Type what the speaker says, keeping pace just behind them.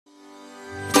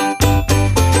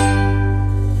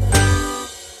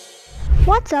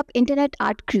What's up, Internet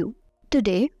Art Crew?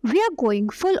 Today, we are going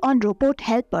full on robot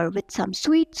helper with some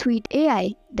sweet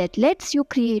AI that lets you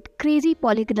create crazy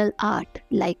polygonal art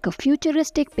like a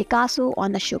futuristic Picasso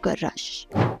on a sugar rush.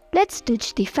 Let's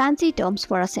ditch the fancy terms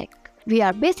for a sec. We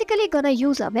are basically gonna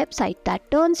use a website that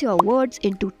turns your words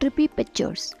into trippy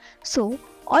pictures. So,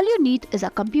 all you need is a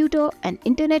computer, an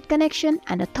internet connection,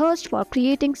 and a thirst for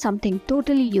creating something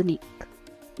totally unique.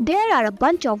 There are a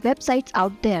bunch of websites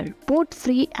out there, both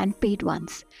free and paid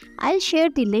ones. I'll share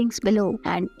the links below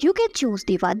and you can choose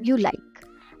the one you like.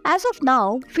 As of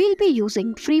now, we'll be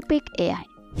using FreePic AI.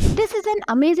 This is an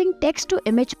amazing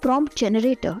text-to-image prompt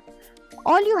generator.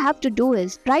 All you have to do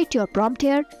is write your prompt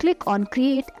here, click on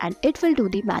create, and it will do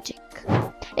the magic.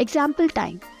 Example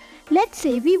time. Let's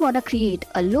say we want to create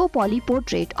a low poly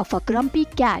portrait of a grumpy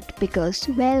cat because,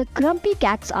 well, grumpy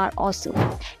cats are awesome.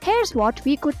 Here's what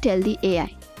we could tell the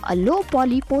AI. A low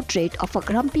poly portrait of a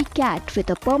grumpy cat with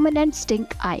a permanent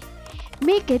stink eye.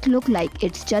 Make it look like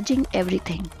it's judging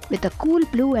everything with a cool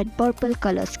blue and purple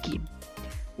color scheme.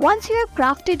 Once you have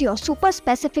crafted your super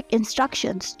specific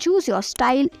instructions, choose your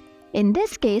style. In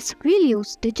this case, we'll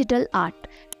use digital art.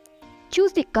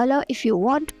 Choose the color if you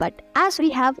want, but as we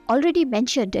have already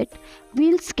mentioned it,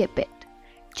 we'll skip it.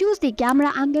 Choose the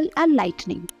camera angle and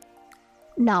lightning.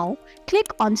 Now, click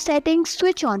on settings,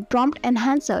 switch on prompt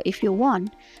enhancer if you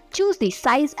want. Choose the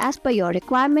size as per your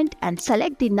requirement and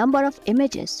select the number of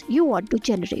images you want to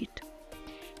generate.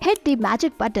 Hit the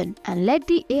magic button and let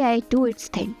the AI do its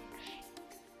thing.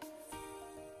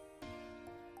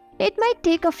 It might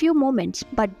take a few moments,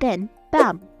 but then,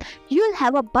 bam, you'll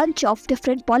have a bunch of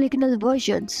different polygonal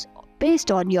versions based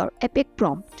on your epic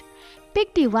prompt.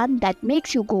 Pick the one that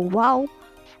makes you go wow,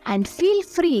 and feel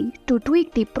free to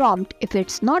tweak the prompt if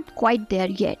it's not quite there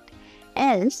yet.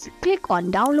 Else, click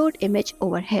on download image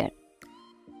over here.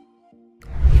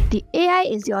 The AI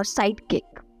is your sidekick,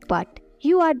 but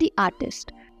you are the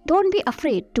artist. Don't be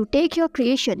afraid to take your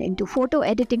creation into photo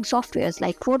editing softwares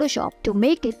like Photoshop to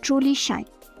make it truly shine.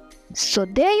 So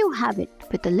there you have it.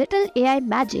 With a little AI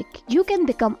magic, you can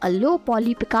become a low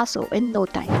poly Picasso in no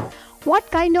time. What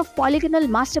kind of polygonal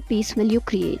masterpiece will you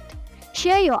create?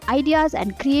 Share your ideas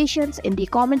and creations in the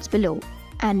comments below.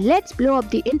 And let's blow up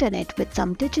the internet with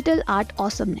some digital art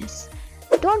awesomeness.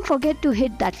 Don't forget to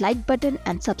hit that like button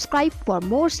and subscribe for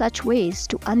more such ways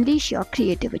to unleash your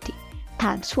creativity.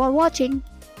 Thanks for watching.